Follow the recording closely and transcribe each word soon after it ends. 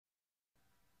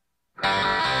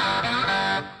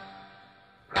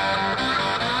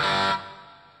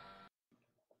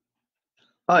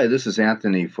Hi, this is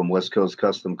Anthony from West Coast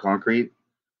Custom Concrete,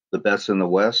 the best in the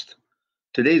West.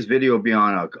 Today's video will be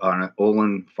on an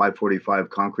Olin 545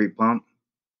 concrete pump.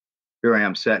 Here I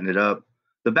am setting it up.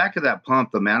 The back of that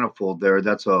pump, the manifold there,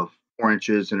 that's a 4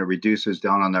 inches, and it reduces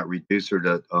down on that reducer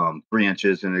to 3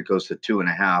 inches, and it goes to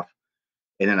 2.5.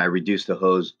 And then I reduce the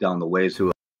hose down the ways to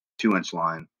a 2 inch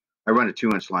line. I run a 2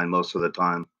 inch line most of the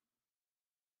time.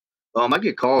 I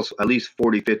get calls, at least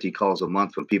 40, 50 calls a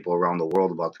month from people around the world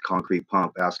about the concrete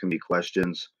pump, asking me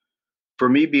questions. For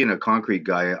me being a concrete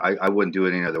guy, I wouldn't do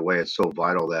it any other way. It's so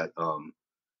vital that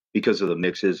because of the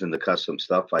mixes and the custom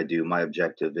stuff I do, my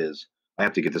objective is I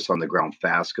have to get this on the ground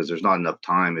fast because there's not enough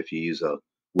time if you use a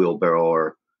wheelbarrow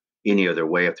or any other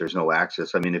way if there's no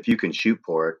access. I mean, if you can shoot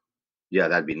for it, yeah,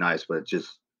 that'd be nice, but it's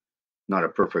just not a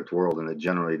perfect world, and it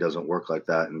generally doesn't work like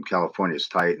that. And California is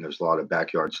tight, and there's a lot of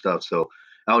backyard stuff. So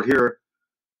out here,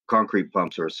 concrete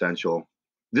pumps are essential.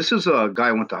 This is a guy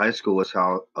I went to high school with.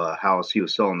 House. He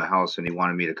was selling the house, and he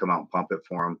wanted me to come out and pump it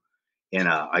for him. And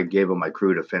I gave him my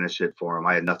crew to finish it for him.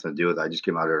 I had nothing to do with it. I just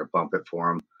came out here to pump it for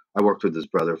him. I worked with his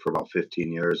brother for about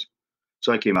 15 years.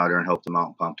 So I came out here and helped him out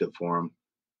and pumped it for him.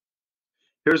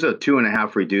 Here's a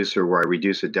 2.5 reducer where I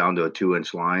reduce it down to a 2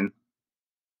 inch line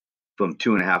from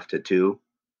 2.5 to 2.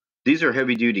 These are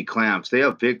heavy duty clamps. They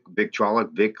have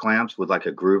Victrolic Vic clamps with like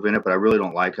a groove in it, but I really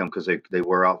don't like them because they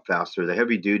wear out faster. The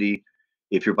heavy duty,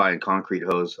 if you're buying concrete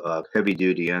hose, heavy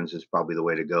duty ends is probably the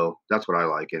way to go. That's what I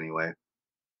like anyway.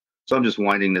 So I'm just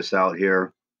winding this out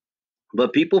here.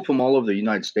 But people from all over the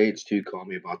United States too call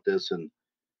me about this, and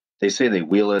they say they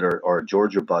wheel it or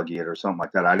Georgia buggy it or something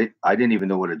like that. I didn't even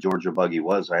know what a Georgia buggy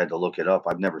was. I had to look it up.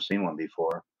 I've never seen one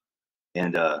before.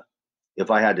 And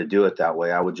if I had to do it that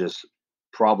way, I would just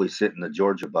probably sit in the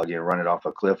Georgia buggy and run it off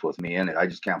a cliff with me in it. I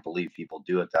just can't believe people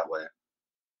do it that way.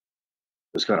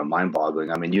 It's kind of mind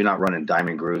boggling. I mean, you're not running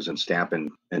diamond grooves and stamping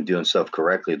and doing stuff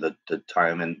correctly. The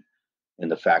time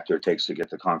and the factor it takes to get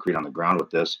the concrete on the ground with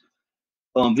this.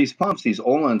 These pumps, these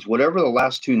Olins, whatever the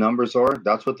last two numbers are,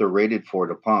 that's what they're rated for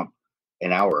to pump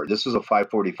an hour. This is a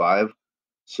 545,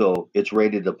 so it's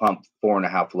rated to pump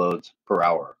 4.5 loads per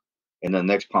hour. And the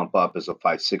next pump up is a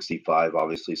 565,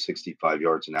 obviously 65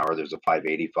 yards an hour. There's a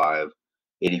 585,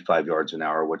 85 yards an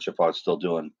hour, which if I was still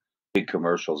doing big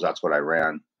commercials, that's what I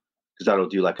ran. Because that'll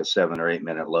do like a 7 or 8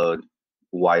 minute load,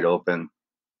 wide open.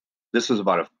 This is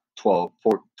about a 12,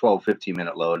 15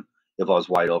 minute load if I was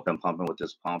wide open pumping with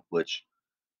this pump, which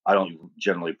I don't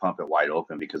generally pump it wide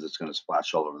open because it's going to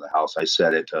splash all over the house. I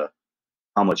set it to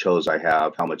how much hose I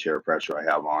have, how much air pressure I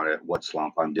have on it, what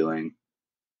slump I'm doing.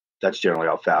 That's generally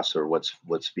how fast or what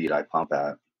speed I pump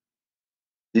at.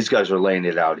 These guys are laying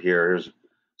it out here. Here's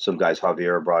some guys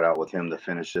Javier brought out with him to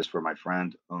finish this for my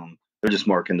friend. They're just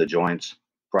marking the joints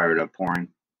prior to pouring.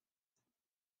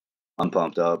 I'm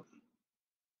pumped up.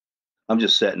 I'm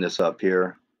just setting this up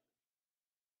here.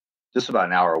 Just about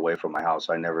an hour away from my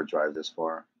house. I never drive this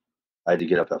far. I had to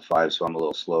get up at 5, so I'm a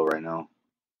little slow right now.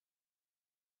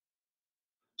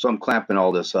 So I'm clamping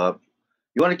all this up.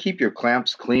 You want to keep your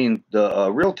clamps clean.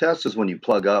 The real test is when you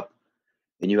plug up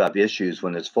and you have issues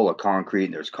when it's full of concrete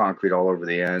and there's concrete all over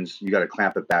the ends. You got to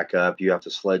clamp it back up. You have to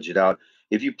sledge it out.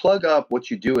 If you plug up, what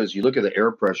you do is you look at the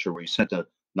air pressure where you set the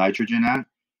nitrogen at.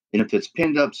 And if it's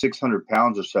pinned up 600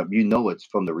 pounds or something, you know it's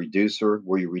from the reducer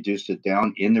where you reduced it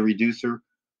down in the reducer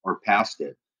or past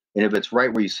it. And if it's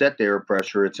right where you set the air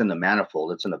pressure, it's in the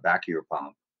manifold. It's in the back of your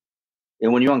pump.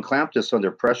 And when you unclamp this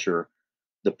under pressure,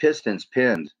 the piston's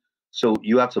pinned. So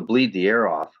you have to bleed the air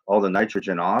off, all the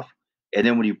nitrogen off. And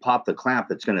then when you pop the clamp,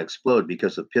 it's going to explode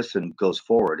because the piston goes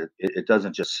forward. It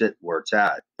doesn't just sit where it's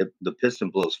at. The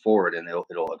piston blows forward and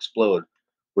it'll explode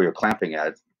where you're clamping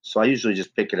at. So I usually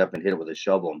just pick it up and hit it with a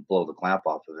shovel and blow the clamp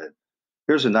off of it.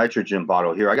 Here's a nitrogen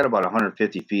bottle here. I got about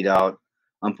 150 feet out.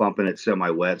 I'm pumping it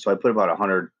semi-wet. So I put about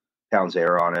 100 pounds of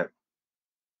air on it.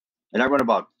 And I run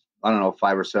about, I don't know,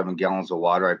 5 or 7 gallons of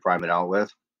water I prime it out with.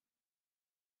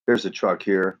 Here's the truck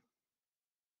here.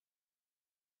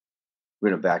 We're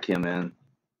going to back him in.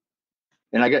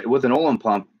 And I get with an Olin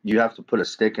pump, you have to put a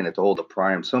stick in it to hold the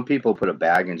prime. Some people put a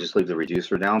bag and just leave the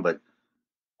reducer down, but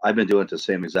I've been doing it the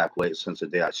same exact way since the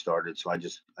day I started. So I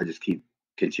just keep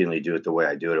continually do it the way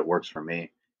I do it. It works for me.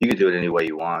 You can do it any way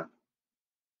you want.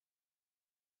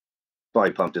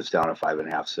 Probably pump this down to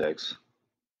 5.5, 6,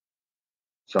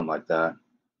 something like that.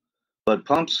 But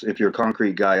pumps, if you're a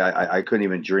concrete guy, I couldn't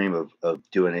even dream of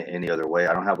doing it any other way.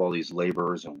 I don't have all these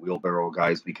laborers and wheelbarrow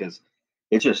guys because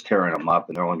it's just tearing them up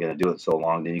and they're only going to do it so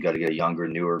long. Then you got to get a younger,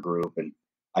 newer group. And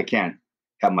I can't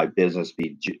have my business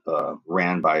be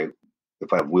ran by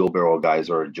if I have wheelbarrow guys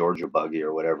or a Georgia buggy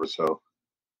or whatever. So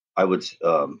I would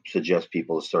suggest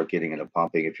people to start getting into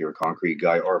pumping if you're a concrete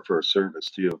guy or for a service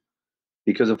too.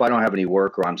 Because if I don't have any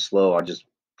work or I'm slow, I just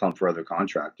pump for other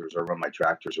contractors or run my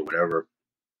tractors or whatever.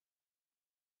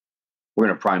 We're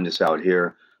going to prime this out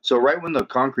here. So right when the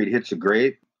concrete hits the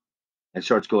grate and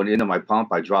starts going into my pump,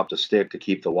 I drop the stick to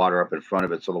keep the water up in front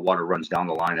of it, so the water runs down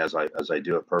the line as I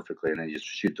do it perfectly, and then you just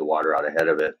shoot the water out ahead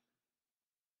of it.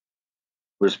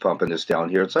 We're just pumping this down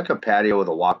here. It's like a patio with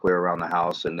a walkway around the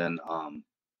house, and then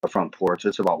a front porch.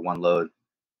 It's about one load.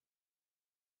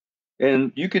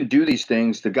 And you can do these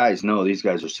things. The guys know these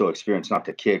guys are so experienced not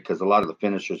to kick because a lot of the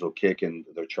finishers will kick in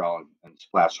their trowel and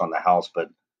splash on the house, but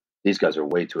these guys are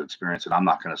way too experienced, and I'm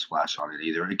not going to splash on it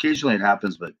either. Occasionally it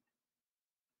happens, but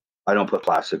I don't put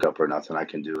plastic up or nothing. I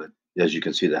can do it. As you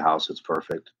can see, the house, it's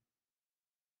perfect.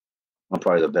 I'm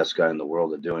probably the best guy in the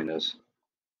world at doing this.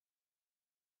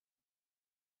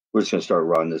 We're just going to start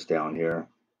running this down here.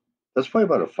 That's probably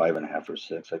about a 5.5 or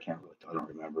 6. I don't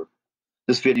remember.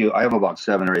 This video, I have about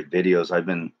 7 or 8 videos. I've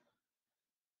been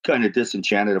kind of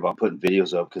disenchanted about putting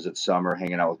videos up because it's summer,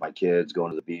 hanging out with my kids,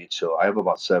 going to the beach. So I have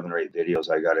about 7 or 8 videos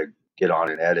I got to get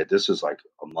on and edit. This is like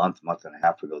a month and a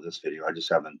half ago, this video. I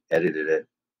just haven't edited it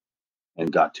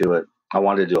and got to it. I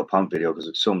wanted to do a pump video because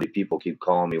so many people keep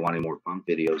calling me wanting more pump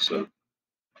videos. So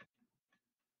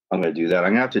I'm going to do that.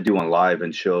 I'm going to have to do one live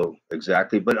and show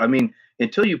exactly. But I mean,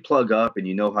 until you plug up and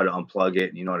you know how to unplug it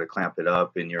and you know how to clamp it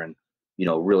up and you're in,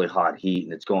 really hot heat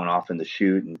and it's going off in the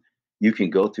chute and you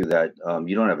can go through that.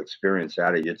 You don't have experience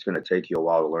at it. It's going to take you a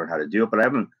while to learn how to do it. But I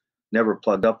haven't never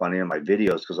plugged up on any of my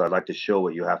videos because I'd like to show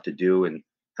what you have to do and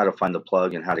how to find the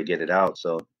plug and how to get it out.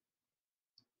 So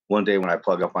one day when I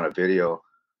plug up on a video,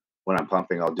 when I'm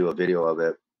pumping, I'll do a video of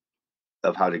it,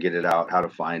 of how to get it out, how to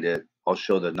find it. I'll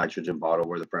show the nitrogen bottle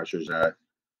where the pressure's at,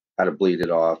 how to bleed it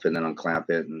off, and then unclamp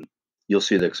it, and you'll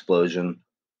see the explosion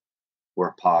where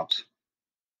it pops.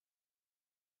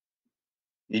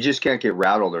 You just can't get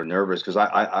rattled or nervous because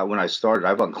I when I started,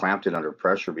 I've unclamped it under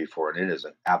pressure before, and it is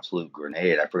an absolute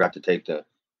grenade. I forgot to take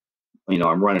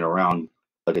I'm running around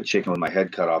like a chicken with my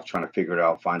head cut off trying to figure it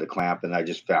out, find a clamp, and I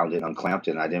just found it, unclamped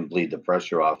it, and I didn't bleed the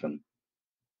pressure off, and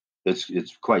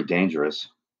it's quite dangerous.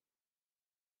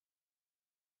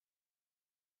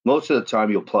 Most of the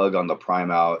time, you'll plug on the prime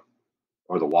out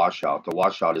or the washout. The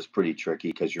washout is pretty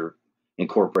tricky because you're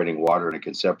incorporating water and it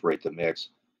can separate the mix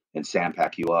and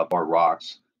sandpack you up, or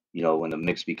rocks. When the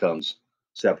mix becomes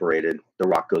separated, the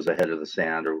rock goes ahead of the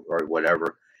sand or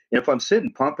whatever. And if I'm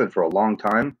sitting pumping for a long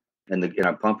time and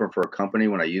I'm pumping for a company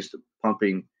when I used to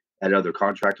pumping at other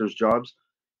contractors' jobs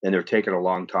and they're taking a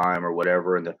long time or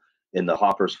whatever and the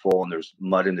hopper's full and there's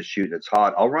mud in the chute and it's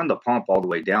hot, I'll run the pump all the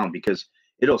way down because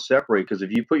it'll separate. Because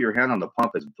if you put your hand on the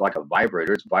pump, it's like a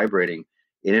vibrator. It's vibrating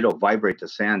and it'll vibrate the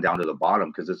sand down to the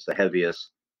bottom because it's the heaviest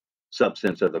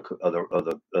substance of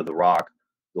the rock,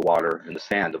 the water, and the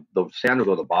sand. The sand will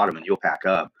go to the bottom, and you'll pack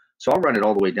up. So I'll run it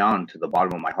all the way down to the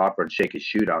bottom of my hopper and shake his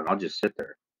chute out, and I'll just sit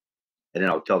there, and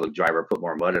then I'll tell the driver put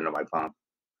more mud into my pump.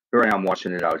 Here I am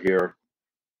washing it out here.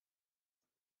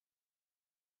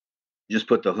 Just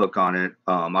put the hook on it.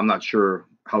 I'm not sure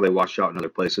how they wash out in other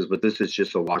places, but this is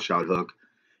just a washout hook.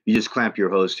 You just clamp your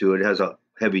hose to it. It has a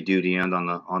heavy duty end on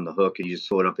the hook, and you just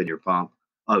throw it up in your pump.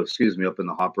 Oh, excuse me, up in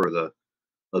the hopper of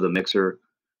the mixer,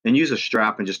 and use a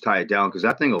strap and just tie it down because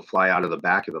that thing will fly out of the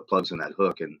back if it plugs in that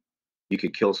hook, and you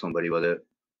could kill somebody with it.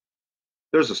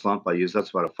 There's a slump I use. That's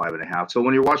about a 5.5. So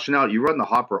when you're washing out, you run the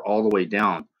hopper all the way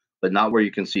down, but not where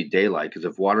you can see daylight because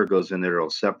if water goes in there, it'll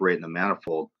separate in the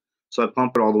manifold. So I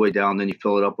pump it all the way down, then you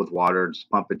fill it up with water, just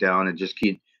pump it down, and just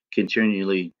keep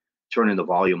continually turning the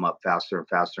volume up faster and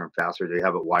faster and faster. They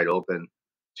have it wide open,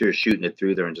 so you're shooting it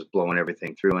through there and just blowing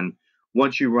everything through. And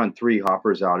once you run 3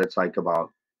 hoppers out, it's like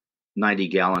about 90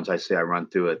 gallons. I say I run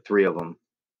through it, 3 of them,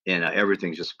 and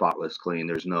everything's just spotless clean.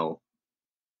 There's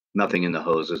nothing in the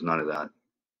hoses, none of that.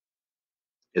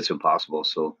 It's impossible.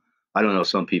 So I don't know.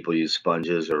 Some people use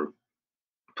sponges or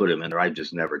put them in there. I've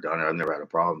just never done it. I've never had a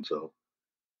problem. So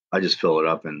I just fill it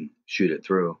up and shoot it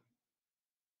through.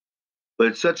 But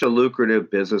it's such a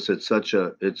lucrative business. It's such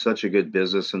a good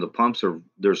business, and the pumps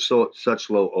there's such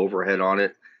low overhead on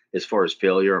it as far as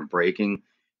failure and breaking.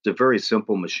 It's a very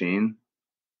simple machine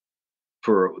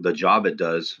for the job it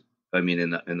does. I mean,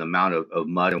 in the amount of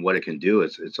mud and what it can do,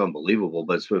 it's unbelievable.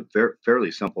 But it's a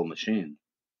fairly simple machine.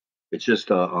 It's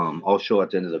just I'll show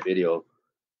at the end of the video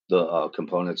the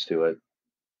components to it.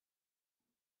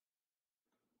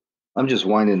 I'm just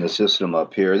winding the system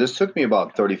up here. This took me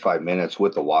about 35 minutes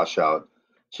with the washout.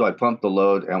 So I pumped the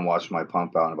load and washed my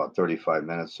pump out in about 35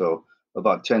 minutes. So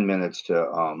about 10 minutes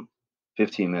to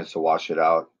 15 minutes to wash it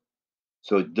out.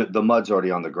 So the mud's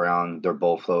already on the ground. They're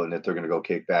both floating it. They're going to go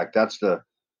kick back.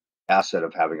 asset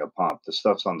of having a pump. The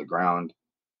stuff's on the ground.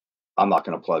 I'm not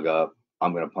going to plug up.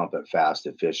 I'm going to pump it fast,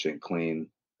 efficient, clean.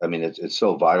 I mean, it's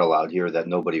so vital out here that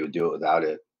nobody would do it without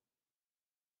it.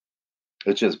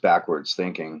 It's just backwards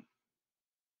thinking.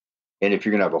 And if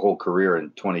you're going to have a whole career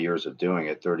and 20 years of doing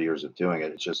it, 30 years of doing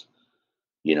it, it's just,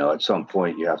 at some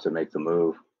point you have to make the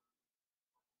move.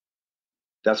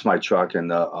 That's my truck and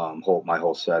the my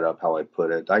whole setup, how I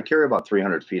put it. I carry about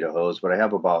 300 feet of hose, but I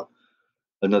have about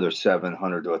another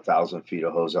 700 to 1,000 feet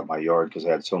of hose at my yard because I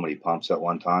had so many pumps at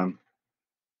one time.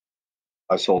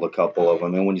 I sold a couple of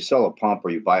them. And when you sell a pump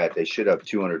or you buy it, they should have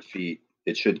 200 feet.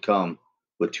 It should come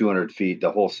with 200 feet,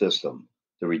 the whole system,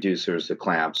 the reducers, the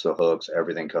clamps, the hooks,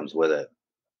 everything comes with it.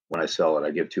 When I sell it,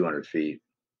 I give 200 feet.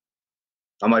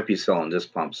 I might be selling this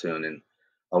pump soon, and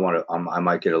I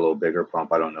might get a little bigger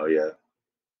pump. I don't know yet.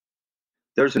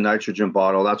 There's a nitrogen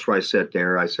bottle. That's where I set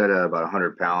there. I set at about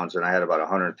 100 pounds, and I had about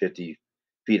 150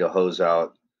 feet of hose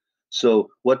out. So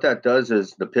what that does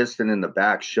is the piston in the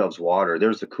back shoves water.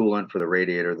 There's the coolant for the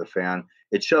radiator, the fan.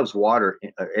 It shoves water,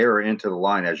 air into the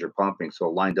line as you're pumping, so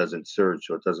the line doesn't surge,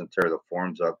 so it doesn't tear the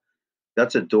forms up.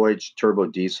 That's a Deutsch turbo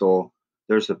diesel.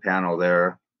 There's the panel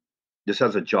there. This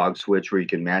has a jog switch where you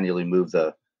can manually move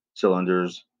the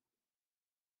cylinders.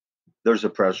 There's the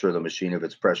pressure of the machine. If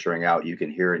it's pressuring out, you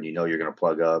can hear it and you know you're going to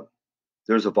plug up.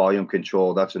 There's a volume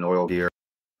control. That's an oil gear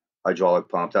hydraulic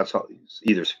pump. That's how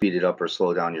either speed it up or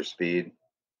slow down your speed.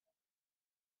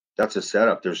 That's a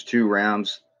setup. There's 2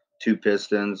 rams, 2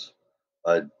 pistons,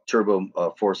 a turbo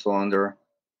 4-cylinder,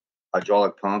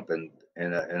 hydraulic pump, and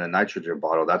a nitrogen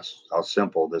bottle. That's how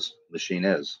simple this machine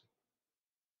is.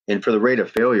 And for the rate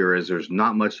of failure is there's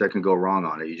not much that can go wrong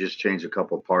on it. You just change a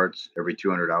couple parts every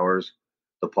 200 hours.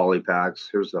 The poly packs.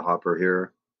 Here's the hopper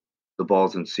here. The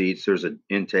balls and seats. There's an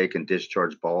intake and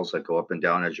discharge balls that go up and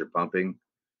down as you're pumping.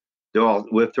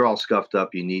 If they're all scuffed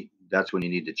up, that's when you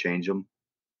need to change them.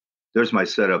 There's my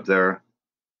setup there.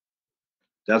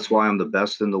 That's why I'm the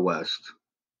best in the West.